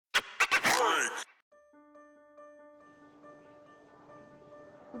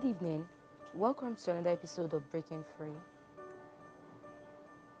Good evening. Welcome to another episode of Breaking Free.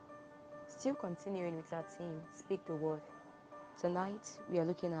 Still continuing with our theme, Speak the Word. Tonight, we are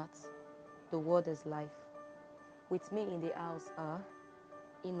looking at The Word is Life. With me in the house are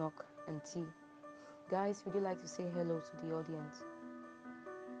Enoch and T. Guys, would you like to say hello to the audience?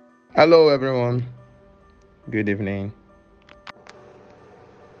 Hello, everyone. Good evening.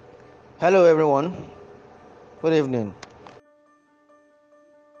 Hello, everyone. Good evening.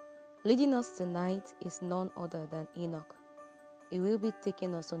 Leading us tonight is none other than Enoch. He will be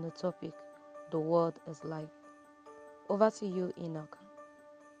taking us on the topic, The Word is Life. Over to you, Enoch.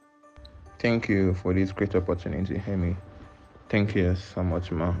 Thank you for this great opportunity, Hemi. Thank you so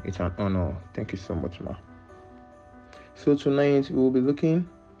much, Ma. It's an honor. Thank you so much, Ma. So tonight we will be looking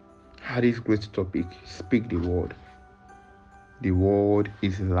at this great topic. Speak the word. The word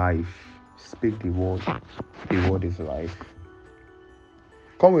is life. Speak the word. The word is life.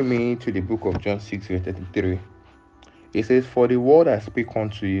 Come with me to the book of John 6, verse 33. It says, "For the word I speak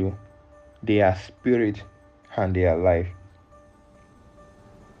unto you, they are spirit and they are life."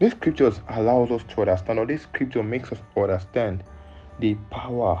 These scriptures allows us to understand, or this scripture makes us understand the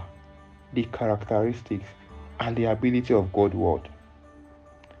power, the characteristics, and the ability of God's word.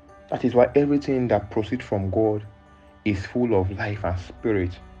 That is why everything that proceeds from God is full of life and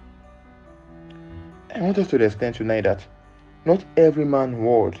spirit. I want us to understand tonight that not every man's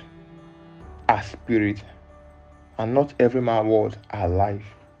word are spirit, and not every man's word are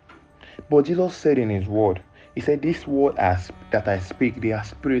life. But Jesus said in his word, he said, "This word that I speak, they are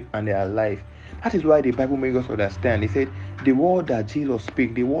spirit and they are life." That is why the Bible makes us understand. He said, the word that Jesus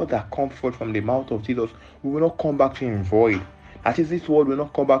speaks, the word that comes forth from the mouth of Jesus, will not come back to him void. That is, this word will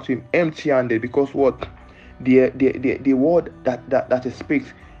not come back to him empty-handed, because what? The word that he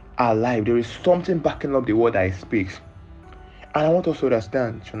speaks are life. There is something backing up the word that he speaks. And I want us to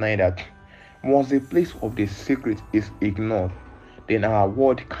understand tonight that once the place of the secret is ignored, then our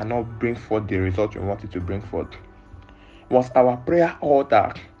word cannot bring forth the result we want it to bring forth. Once our prayer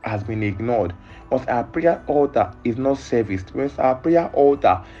altar has been ignored, once our prayer altar is not serviced, once our prayer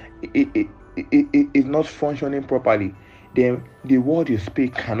altar is not functioning properly, then the word you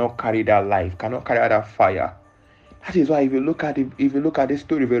speak cannot carry that life, cannot carry that fire. That is why if you look at this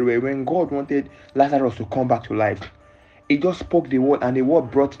story very well, when God wanted Lazarus to come back to life, he just spoke the word, and the word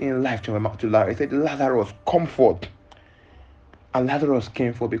brought in life to Lazarus. He said, "Lazarus, come forth." And Lazarus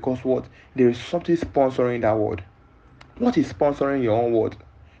came forth, because what? There is something sponsoring that word. What is sponsoring your own word?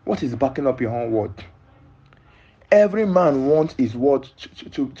 What is backing up your own word? Every man wants his word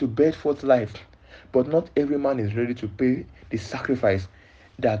to bear forth life, but not every man is ready to pay the sacrifice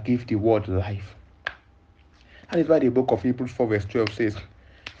that gives the word life. That is why the book of Hebrews 4 verse 12 says,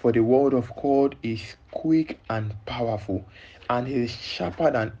 "For the word of God is quick and powerful, and it is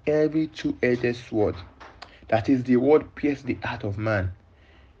sharper than every two-edged sword." That is, the word pierces the heart of man.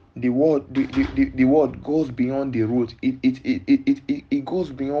 The word goes beyond the root. It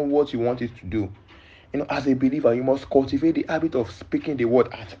goes beyond what you want it to do. As a believer, you must cultivate the habit of speaking the word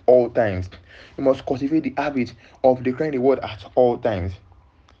at all times. You must cultivate the habit of declaring the word at all times.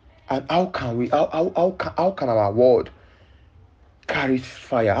 And how can our word carry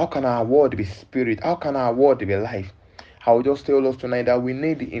fire? How can our word be spirit? How can our word be life? I will just tell us tonight that we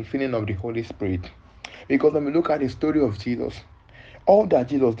need the infilling of the Holy Spirit. Because when we look at the story of Jesus, all that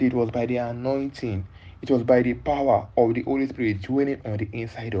Jesus did was by the anointing. It was by the power of the Holy Spirit dwelling on the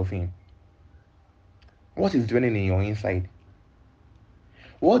inside of him. What is dwelling in your inside?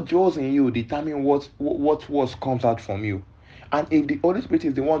 What dwells in you determines what words comes out from you. And if the Holy Spirit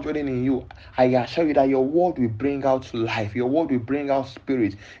is the one dwelling in you, I assure you that your word will bring out life. Your word will bring out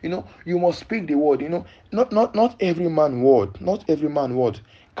spirit. You must speak the word. Not every man word, not every man word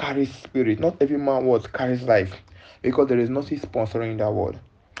carries spirit. Not every man word carries life, because there is nothing sponsoring that word.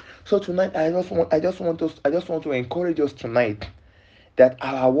 So tonight, I just want to encourage us tonight that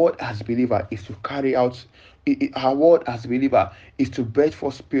our word as believer is to carry out. Our word as believer is to birth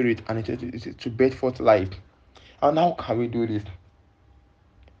forth spirit, and it is to birth forth life. And how can we do this?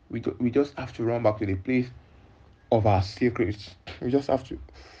 We just have to run back to the place of our secrets. We just have to.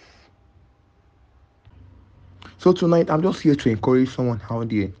 So tonight, I'm just here to encourage someone out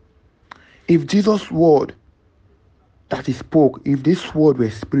there. If Jesus' word that he spoke, if this word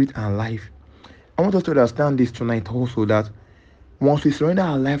were spirit and life, I want us to understand this tonight also, that once we surrender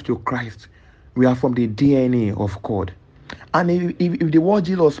our life to Christ, we are from the DNA of God. And if the word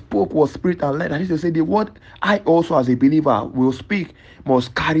Jesus spoke was spirit and life, that is to say, the word I also as a believer will speak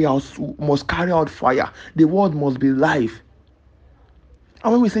must carry out fire. The word must be life.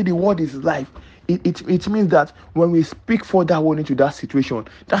 And when we say the word is life, it means that when we speak for that word into that situation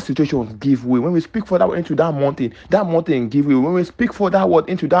will give way. When we speak for that word into that mountain give way. When we speak for that word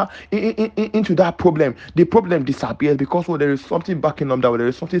into into that problem, the problem disappears because there is something backing up that word. There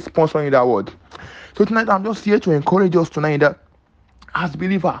is something sponsoring that word. So tonight I'm just here to encourage us tonight that as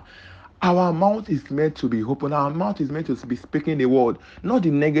believer, our mouth is meant to be open. Our mouth is meant to be speaking the word, not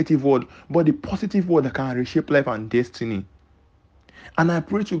the negative word, but the positive word that can reshape life and destiny. And I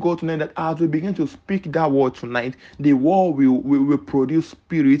pray to God tonight that as we begin to speak that word tonight, the word will produce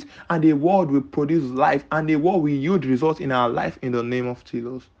spirit, and the word will produce life, and the word will yield results in our life in the name of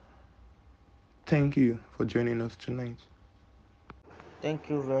Jesus. Thank you for joining us tonight. Thank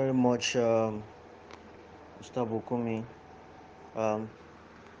you very much, Mr. Bukumi. Um,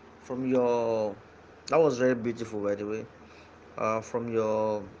 from your that was very beautiful, by the way. From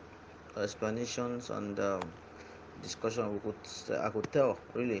your explanations and discussion, I could tell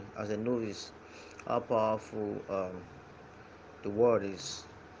really as a novice how powerful the word is,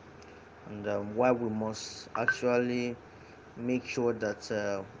 and why we must actually make sure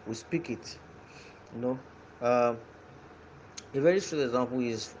that we speak it. You know, uh, a very straight example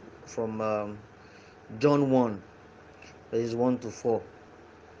is from John 1, verses 1 to 4,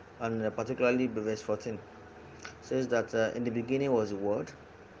 and particularly verse 14. It says that in the beginning was the Word,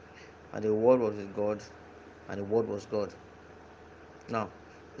 and the Word was with God, and the Word was God. Now,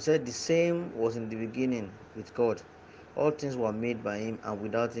 it said the same was in the beginning with God. All things were made by Him, and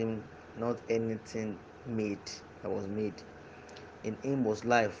without Him, not anything made that was made. In Him was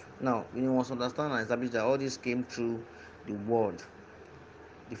life. Now, we must understand and establish that all this came through the Word.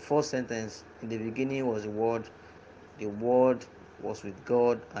 The first sentence, in the beginning was the Word was with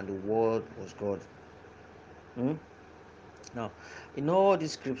God, and the Word was God. Hmm? Now, in all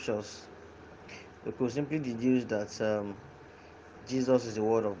these scriptures, we could simply deduce that Jesus is the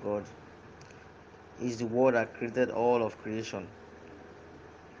Word of God. He's the Word that created all of creation.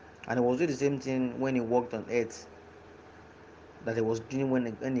 And he was doing the same thing when he walked on earth that he was doing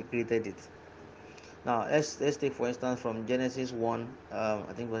when he created it. Now, let's take for instance from Genesis 1, I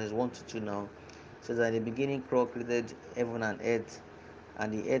think verses 1 to 2 now. It says that in the beginning, God created heaven and earth,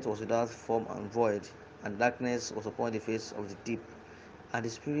 and the earth was without form and void, and darkness was upon the face of the deep. And the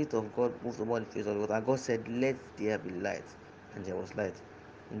Spirit of God moved upon the face of the water. And God said, "Let there be light," and there was light.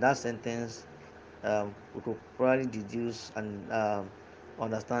 In that sentence, we could probably deduce and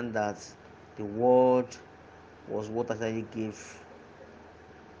understand that the Word was what actually gave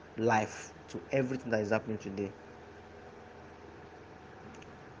life to everything that is happening today.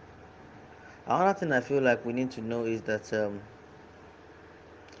 Another thing I feel like we need to know is that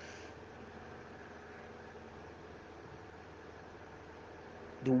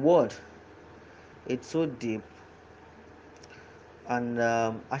the Word, it's so deep and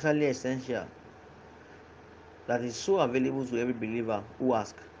actually essential that it's so available to every believer who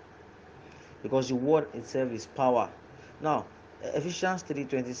ask, because the Word itself is power. Now, Ephesians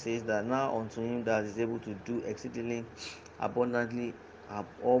 3:20 says that now unto him that is able to do exceedingly abundantly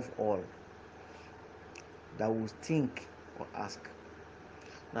above all that we think or ask.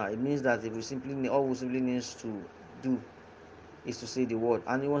 Now it means that if we simply all we simply needs to do is to say the word,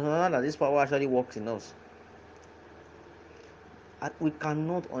 and you must understand that this power actually works in us. And we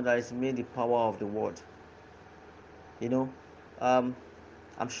cannot underestimate the power of the word. You know, um,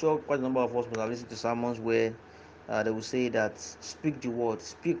 I'm sure quite a number of us must have listened to sermons where they will say that speak the word,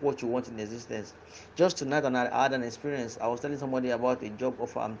 speak what you want in existence. Just tonight, and I had an experience. I was telling somebody about a job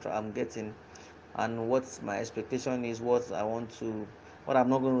offer I'm getting, and what my expectation is, what I'm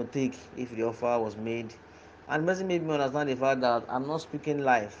not going to take if the offer was made. And Messi made me understand the fact that I'm not speaking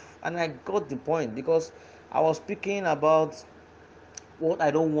life, and I got the point because I was speaking about what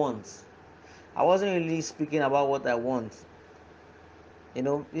I don't want. I wasn't really speaking about what I want.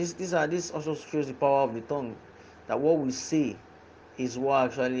 This also shows the power of the tongue. That what we say is what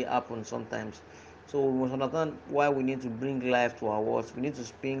actually happens sometimes. So we must understand why we need to bring life to our words. We need to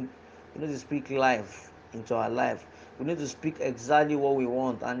speak life into our life. We need to speak exactly what we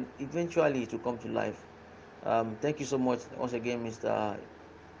want, and eventually it will come to life. Thank you so much once again, Mr.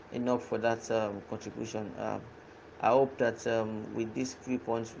 Enoch, for that contribution. I hope that with these 3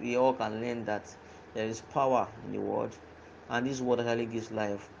 points, we all can learn that there is power in the word, and this word actually gives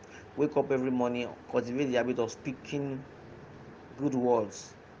life. Wake up every morning, cultivate the habit of speaking good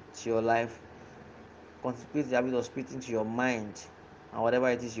words to your life, cultivate the habit of speaking to your mind, and whatever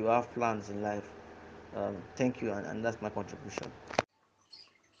it is you have plans in life. Thank you, and that's my contribution.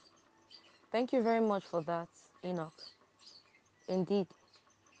 Thank you very much for that, Enoch. Indeed,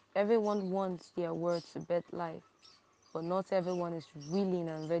 everyone wants their word to birth life. but not everyone is willing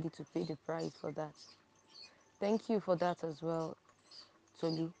and ready to pay the price for that. Thank you for that as well,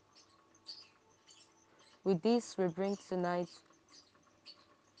 Tolu. With this, we bring tonight's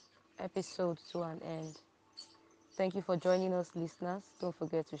episode to an end. Thank you for joining us, listeners. Don't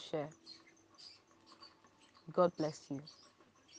forget to share. God bless you.